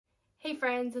Hey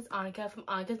friends, it's Annika from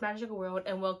Annika's Magical World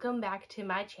and welcome back to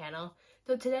my channel.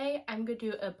 So today I'm going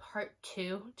to do a part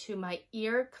 2 to my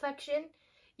ear collection.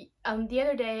 The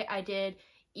other day I did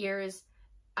ears.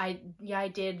 I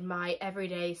did my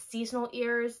everyday seasonal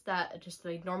ears, that just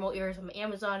like normal ears on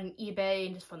Amazon and eBay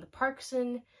and just from the parks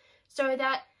and stuff like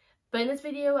that. But in this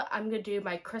video I'm going to do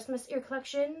my Christmas ear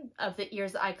collection of the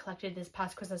ears that I collected this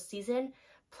past Christmas season,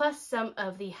 plus some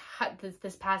of the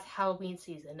this past Halloween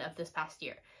season of this past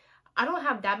year. I don't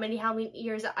have that many Halloween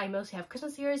ears. I mostly have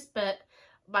Christmas ears, but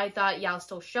I thought, yeah, I'll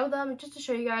still show them just to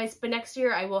show you guys. But next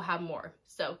year, I will have more.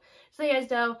 So you guys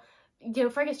know,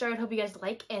 before I get started, I hope you guys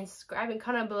like and subscribe and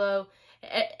comment below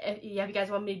if you guys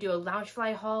want me to do a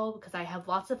Loungefly haul, because I have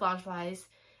lots of Loungeflies,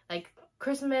 like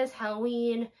Christmas,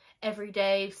 Halloween,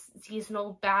 everyday,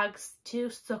 seasonal bags too.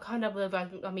 So comment down below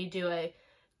if you want me to do a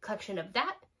collection of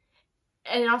that.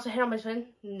 And also hit on my button,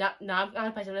 not on my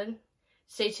button.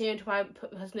 Stay tuned to my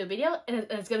post new video, and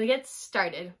it's gonna get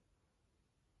started.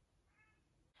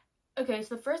 Okay,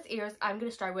 so the first ears I'm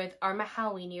gonna start with are my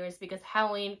Halloween ears, because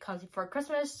Halloween comes before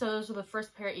Christmas, so those were the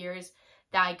first pair of ears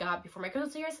that I got before my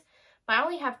Christmas ears. But I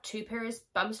only have 2 pairs,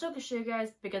 but I'm still gonna show you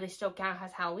guys because they still count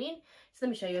as Halloween. So let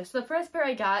me show you. So the first pair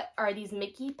I got are these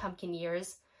Mickey pumpkin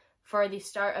ears for the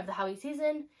start of the Halloween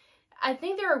season. I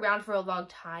think they were around for a long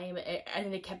time,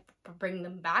 and they kept bringing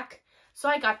them back. So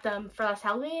I got them for last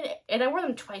Halloween, and I wore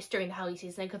them twice during the Halloween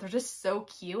season because they're just so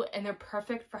cute, and they're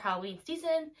perfect for Halloween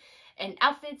season and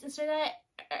outfits and stuff like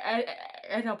that.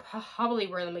 And I'll probably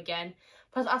wear them again.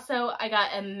 Plus, also, I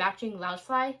got a matching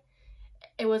Loungefly.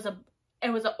 It was an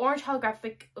orange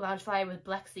holographic Loungefly with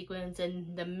black sequins,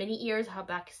 and the mini ears have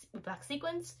black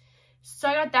sequins. So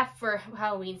I got that for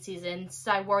Halloween season.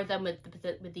 So I wore them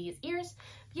with these ears.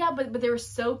 Yeah, but they were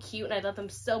so cute, and I love them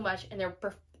so much, and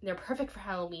they're perfect for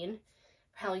Halloween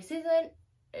season.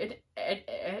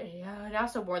 I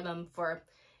also wore them for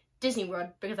Disney World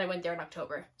because I went there in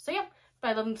October. So yeah, but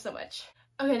I love them so much.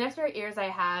 Okay, next pair of ears I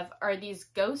have are these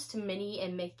Ghost, Minnie,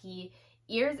 and Mickey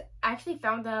ears. I actually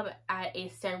found them at a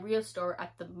Sanrio store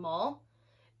at the mall.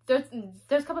 There's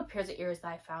a couple of pairs of ears that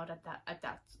I found at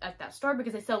that store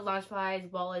because they sell Loungeflies,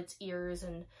 wallets, ears,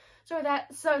 and sort of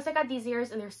that. So I got these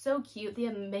ears, and they're so cute. They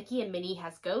have Mickey, and Minnie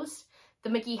has Ghost. The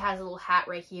Mickey has a little hat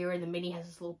right here, and the Minnie has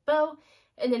this little bow.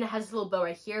 And then it has a little bow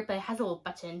right here, but it has a little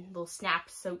button, little snap,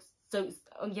 so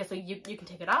you can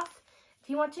take it off if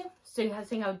you want to. So you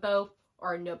have a bow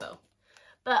or no bow.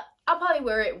 But I'll probably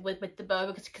wear it with the bow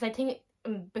because I think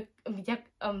because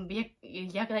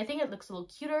I think it looks a little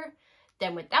cuter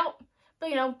than without. But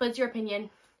but it's your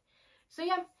opinion. So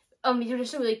yeah, these are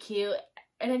just really cute,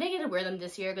 and I didn't get to wear them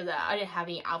this year because I didn't have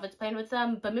any outfits planned with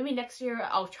them. But maybe next year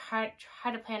I'll try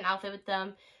to plan an outfit with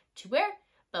them to wear,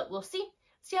 but we'll see.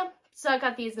 So yeah, so I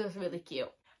got these, and it was really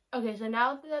cute. Okay, so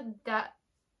now that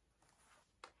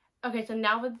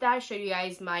I showed you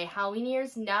guys my Halloween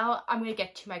ears, now I'm gonna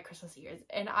get to my Christmas ears,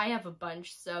 and I have a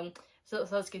bunch. So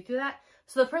let's get through that.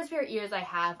 So the first pair of ears I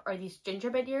have are these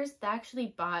gingerbread ears that I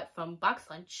actually bought from Box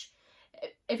Lunch.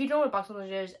 If you don't know what Box Lunch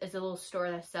is, it's a little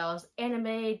store that sells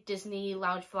anime, Disney,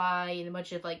 Loungefly, and a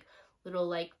bunch of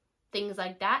little things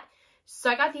like that.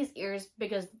 So I got these ears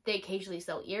because they occasionally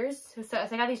sell ears. So I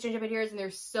got these gingerbread ears, and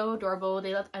they're so adorable.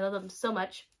 I love them so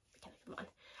much.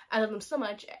 I love them so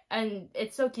much, and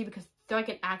it's so cute because they're like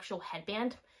an actual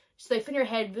headband. So they fit in your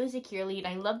head really securely, and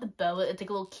I love the bow. It's like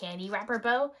a little candy wrapper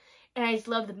bow. And I just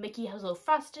love the Mickey has a little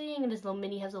frosting, and this little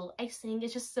Minnie has a little icing.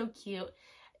 It's just so cute.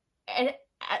 And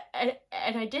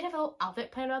I did have a little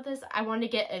outfit plan about this. I wanted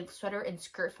to get a sweater and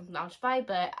skirt from Loungefly,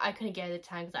 but I couldn't get it at the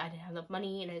time because I didn't have enough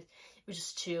money, and it was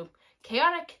just too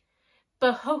chaotic.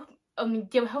 But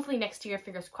hopefully next year,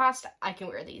 fingers crossed, I can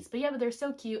wear these. But yeah, but they're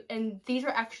so cute, and these are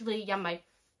actually my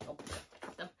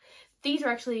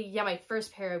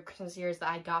first pair of Christmas ears that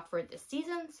I got for this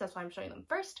season, so that's why I'm showing them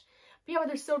first. But yeah, but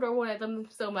they're so adorable, and I love them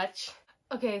so much.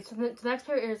 Okay, so the next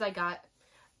pair of ears I got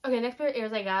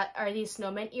are these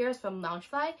snowman ears from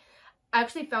Loungefly. I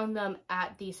actually found them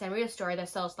at the Sanrio store that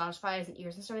sells Loungeflies and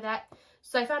ears and stuff like that.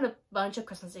 So I found a bunch of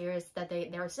Christmas ears that they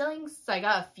were selling, so I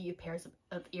got a few pairs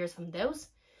of ears from those.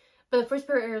 But the first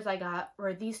pair of ears I got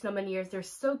were these snowman ears. They're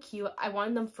so cute. I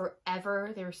wanted them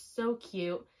forever. They're so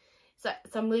cute. So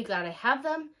I'm really glad I have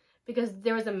them because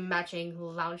there was a matching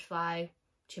Loungefly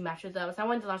to match with those. I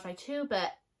wanted the Loungefly too,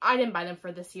 but I didn't buy them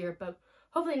for this year. But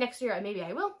hopefully next year, maybe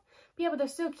I will. But yeah, but they're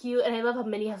so cute, and I love how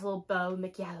Minnie has a little bow.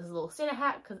 Mickey has a little Santa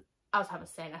hat because I also have a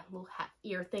Santa little hat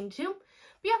ear thing too.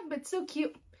 But yeah, but it's so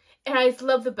cute, and I just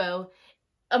love the bow.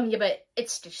 Yeah, but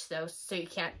it's stitched though, so you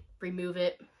can't remove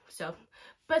it. So,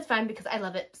 but it's fine because I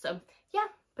love it. So yeah,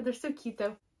 but they're so cute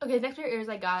though. Okay, the next pair of ears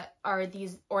I got are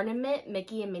these ornament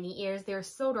Mickey and Minnie ears. They're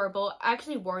so adorable. I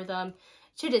actually wore them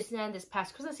to Disneyland this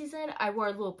past Christmas season. I wore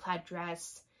a little plaid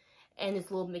dress and this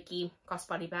little Mickey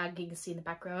crossbody bag you can see in the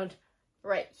background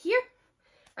right here,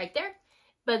 right there.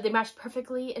 But they match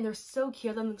perfectly and they're so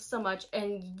cute. I love them so much.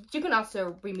 And you can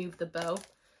also remove the bow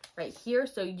right here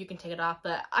so you can take it off.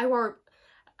 But I wore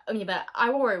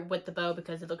it with the bow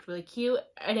because it looked really cute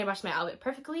and it matched my outfit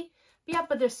perfectly. But yeah,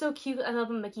 but they're so cute. I love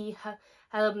them.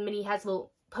 I love Minnie has a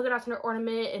little polka dots in her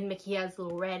ornament and Mickey has a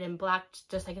little red and black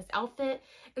just like his outfit.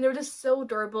 And they're just so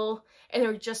adorable and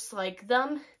they're just like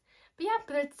them. But yeah,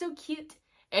 but it's so cute.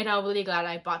 And I'm really glad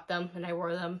I bought them and I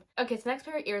wore them. Okay, so the next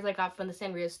pair of ears I got from the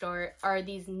Sanrio store are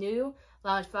these new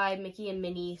Loungefly Mickey and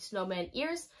Minnie snowman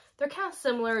ears. They're kind of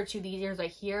similar to these ears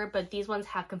right here, but these ones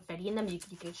have confetti in them. You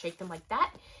can shake them like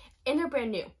that. And they're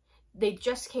brand new. They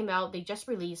just came out. They just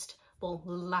released, well,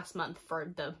 last month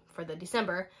for the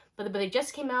December. But they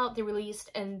just came out, they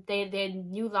released, and they had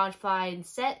new Loungefly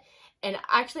set. And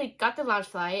I actually got the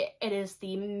Loungefly. It is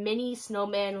the mini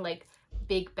snowman, like,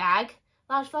 big bag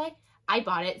Loungefly. I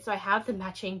bought it, so I have the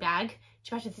matching bag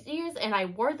to match with these ears, and I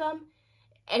wore them.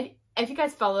 And if you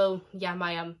guys follow,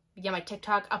 my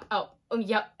TikTok, put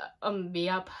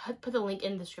the link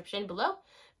in the description below.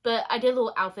 But I did a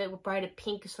little outfit where I had a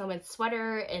pink snowman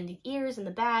sweater and the ears and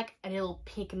the bag. I did a little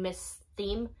pink mist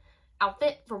theme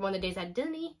outfit for one of the days at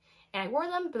Disney, and I wore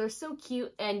them, but they're so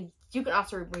cute. And you can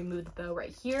also remove the bow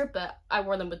right here, but I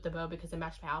wore them with the bow because it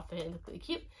matched my outfit and looked really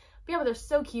cute. But yeah, but they're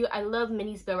so cute. I love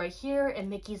Minnie's bow right here and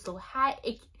Mickey's little hat.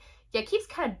 It keeps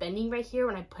kind of bending right here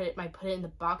when I put it in the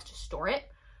box to store it,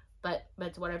 but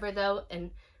it's whatever though.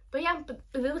 But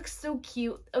they look so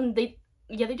cute. They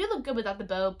do look good without the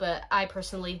bow, but I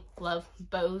personally love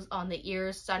bows on the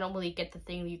ears, so I don't really get the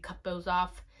thing where you cut bows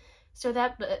off. So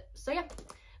yeah,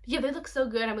 they look so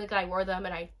good. I'm really glad I wore them,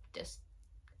 and they're just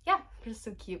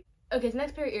so cute. Okay, so the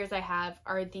next pair of ears I have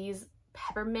are these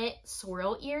peppermint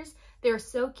swirl ears. They're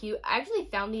so cute. I actually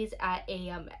found these at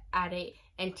a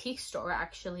antique store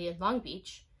actually in Long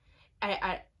Beach,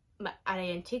 at an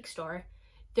antique store.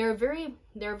 They're very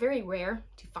rare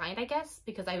to find, I guess,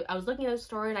 because I was looking at the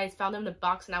store and I found them in a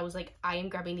box and I was like, I am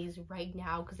grabbing these right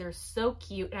now because they're so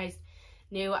cute, and I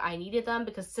knew I needed them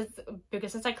because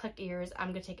since I collect ears, I'm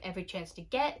gonna take every chance to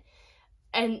get,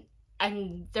 and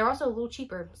they're also a little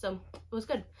cheaper, so it was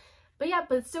good. But yeah,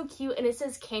 but it's so cute, and it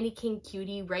says Candy King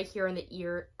Cutie right here on the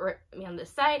ear, or on the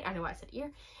side. I don't know why I said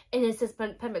ear. And it says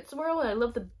Peppermint Swirl, and I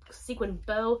love the sequin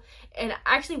bow. And I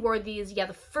actually wore these,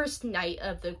 the first night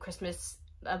of the Christmas,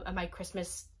 of my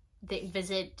Christmas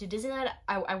visit to Disneyland.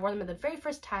 I wore them the very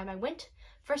first time I went,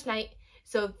 first night.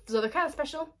 So they're kind of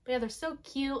special, but yeah, they're so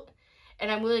cute. And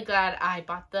I'm really glad I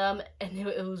bought them, and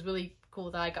it was really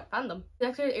cool that I found them. The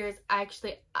next pair of ears,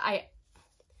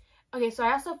 okay, so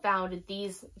I also found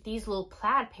these little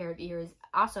plaid pair of ears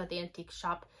also at the antique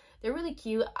shop. They're really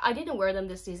cute. I didn't wear them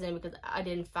this season because I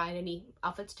didn't find any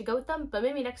outfits to go with them, but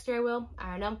maybe next year I will.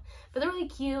 I don't know. But they're really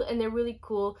cute and they're really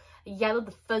cool. Yeah, I love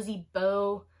the fuzzy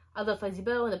bow. I love fuzzy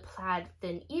bow and the plaid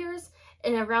thin ears.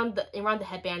 And around the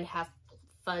headband has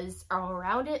fuzz all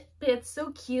around it. But it's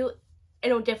so cute.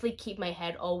 And it'll definitely keep my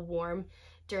head all warm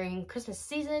during Christmas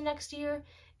season next year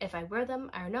if I wear them.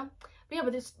 I don't know.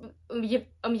 But they're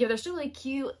still really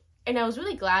cute, and I was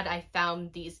really glad I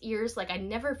found these ears. Like, I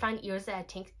never find ears at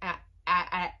the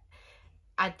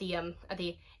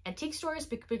antique stores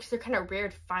because they're kind of rare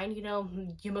to find. You know,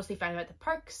 you mostly find them at the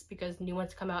parks because new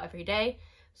ones come out every day.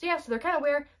 So yeah, so they're kind of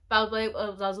rare. But I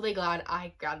was really glad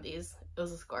I grabbed these. It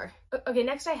was a score. Okay,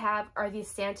 next I have are these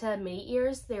Santa mini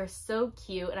ears. They're so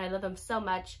cute, and I love them so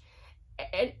much.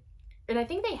 And I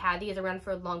think they had these around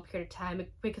for a long period of time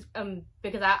because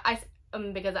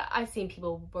I've seen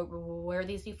people wear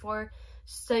these before,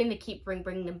 so they keep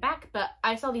bringing them back. But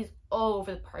I saw these all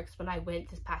over the parks when I went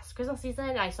this past Christmas season.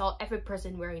 And I saw every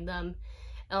person wearing them,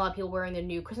 and a lot of people wearing their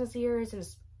new Christmas ears and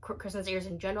Christmas ears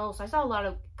in general. So I saw a lot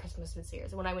of Christmas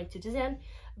ears when I went to Disneyland.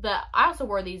 But I also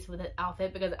wore these with an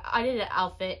outfit because I did an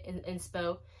outfit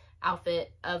inspo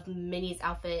outfit of Minnie's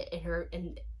outfit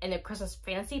in the Christmas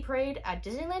Fantasy Parade at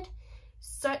Disneyland.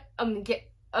 So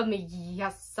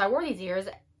yes, so I wore these ears.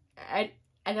 And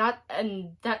then I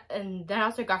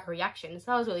also got her reaction,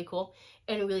 so that was really cool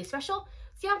and really special.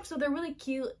 So yeah, so they're really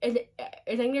cute, and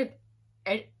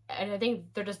I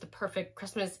think they're just the perfect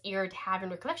Christmas ear to have in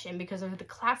your collection because they're the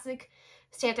classic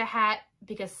Santa hat,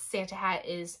 because Santa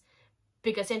is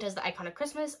the icon of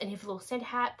Christmas, and you have a little Santa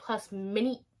hat plus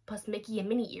Mickey and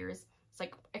Minnie ears. It's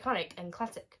like iconic and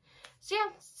classic. So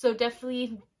yeah,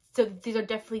 so these are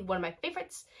definitely one of my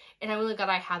favorites, and I'm really glad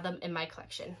I have them in my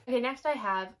collection. Okay, next I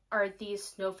have are these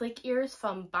snowflake ears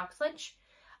from Box Lunch.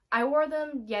 I wore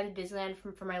them, yeah, to Disneyland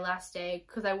for my last day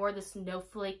because I wore the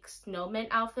snowflake snowman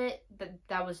outfit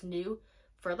that was new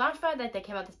for Launchpad that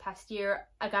came out this past year.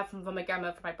 I got from my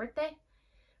grandma for my birthday.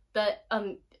 But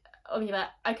yeah,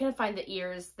 I couldn't find the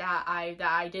ears that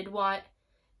I did want.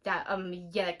 That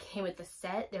that came with the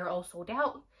set. They were all sold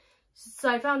out. So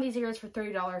I found these ears for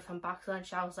 $30 from Box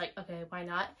Lunch. I was like, okay, why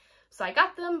not? So I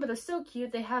got them, but they're so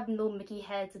cute. They have little Mickey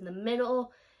heads in the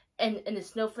middle, and the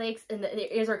snowflakes, and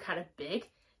the ears are kind of big.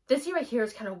 This ear right here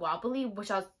is kind of wobbly,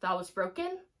 which I thought was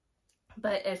broken,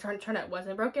 but it turned out it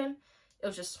wasn't broken. It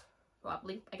was just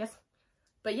wobbly, I guess.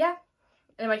 But yeah,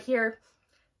 and right here,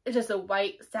 it's just a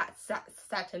white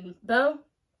satin bow.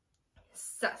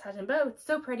 Satin bow. It's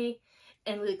so pretty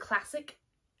and really classic.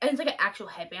 And it's like an actual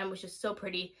headband, which is so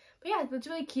pretty. But yeah, it's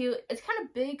really cute. It's kind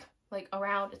of big, like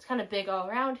around. It's kind of big all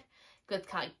around. It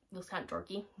looks kind of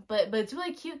dorky. But it's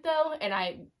really cute though, and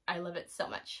I love it so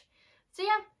much. So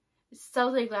yeah,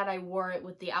 so really glad I wore it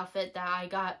with the outfit that I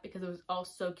got because it was all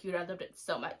so cute. I loved it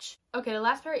so much. Okay, the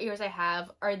last pair of ears I have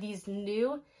are these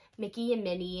new Mickey and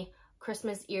Minnie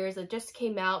Christmas ears that just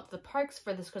came out to the parks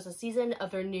for this Christmas season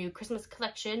of their new Christmas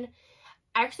collection.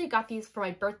 I actually got these for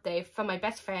my birthday from my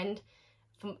best friend.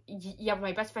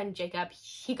 My best friend Jacob.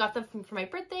 He got them for my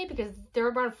birthday because they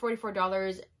were around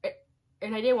 $44,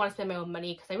 and I didn't want to spend my own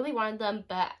money because I really wanted them,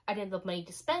 but I didn't have money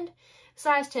to spend. So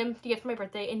I asked him to get it for my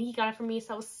birthday, and he got it for me.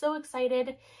 So I was so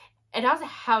excited. And I also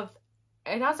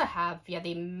have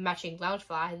the matching lounge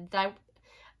fly that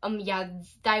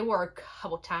I wore a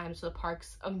couple times to the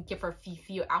parks. For a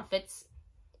few outfits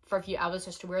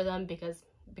just to wear them because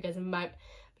might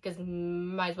as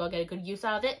well get a good use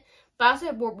out of it. But I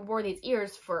also wore these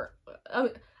ears for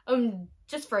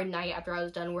just for a night after I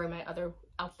was done wearing my other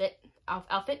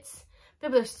outfits.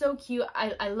 But they're so cute.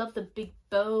 I love the big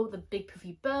bow, the big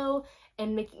poofy bow,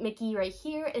 and Mickey right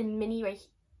here and Minnie right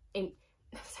here.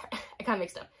 Sorry, I got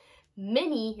mixed up.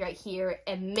 Minnie right here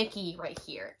and Mickey right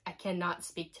here. I cannot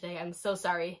speak today. I'm so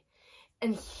sorry.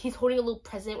 And he's holding a little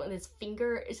present with his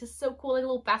finger. It's just so cool, like a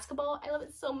little basketball. I love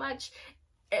it so much.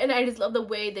 And I just love the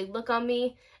way they look on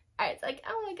me. It's like,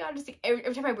 oh my god, just like,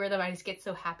 every time I wear them, I just get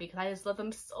so happy because I just love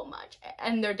them so much.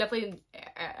 And they're definitely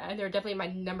my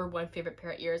 #1 favorite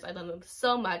pair of ears. I love them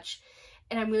so much.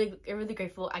 And I'm really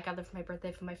grateful I got them for my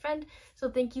birthday from my friend. So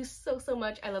thank you so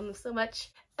much. I love them so much.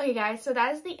 Okay guys, so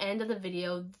that is the end of the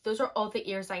video. Those are all the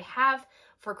ears I have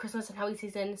for Christmas and Halloween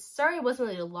season. Sorry it wasn't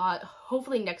really a lot.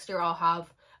 Hopefully next year I'll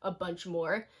have a bunch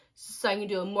more. So I can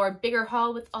do a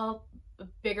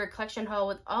bigger collection haul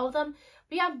with all of them.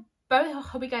 But yeah, but I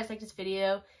hope you guys like this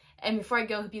video. And before I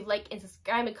go, hope you like and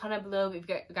subscribe and comment below if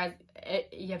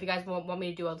you guys want me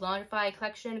to do a Launchify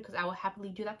collection, because I will happily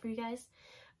do that for you guys.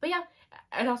 But yeah,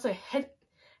 and also hit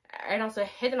the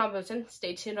notification button.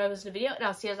 Stay tuned while I listen to the video, and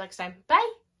I'll see you guys next time.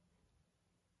 Bye!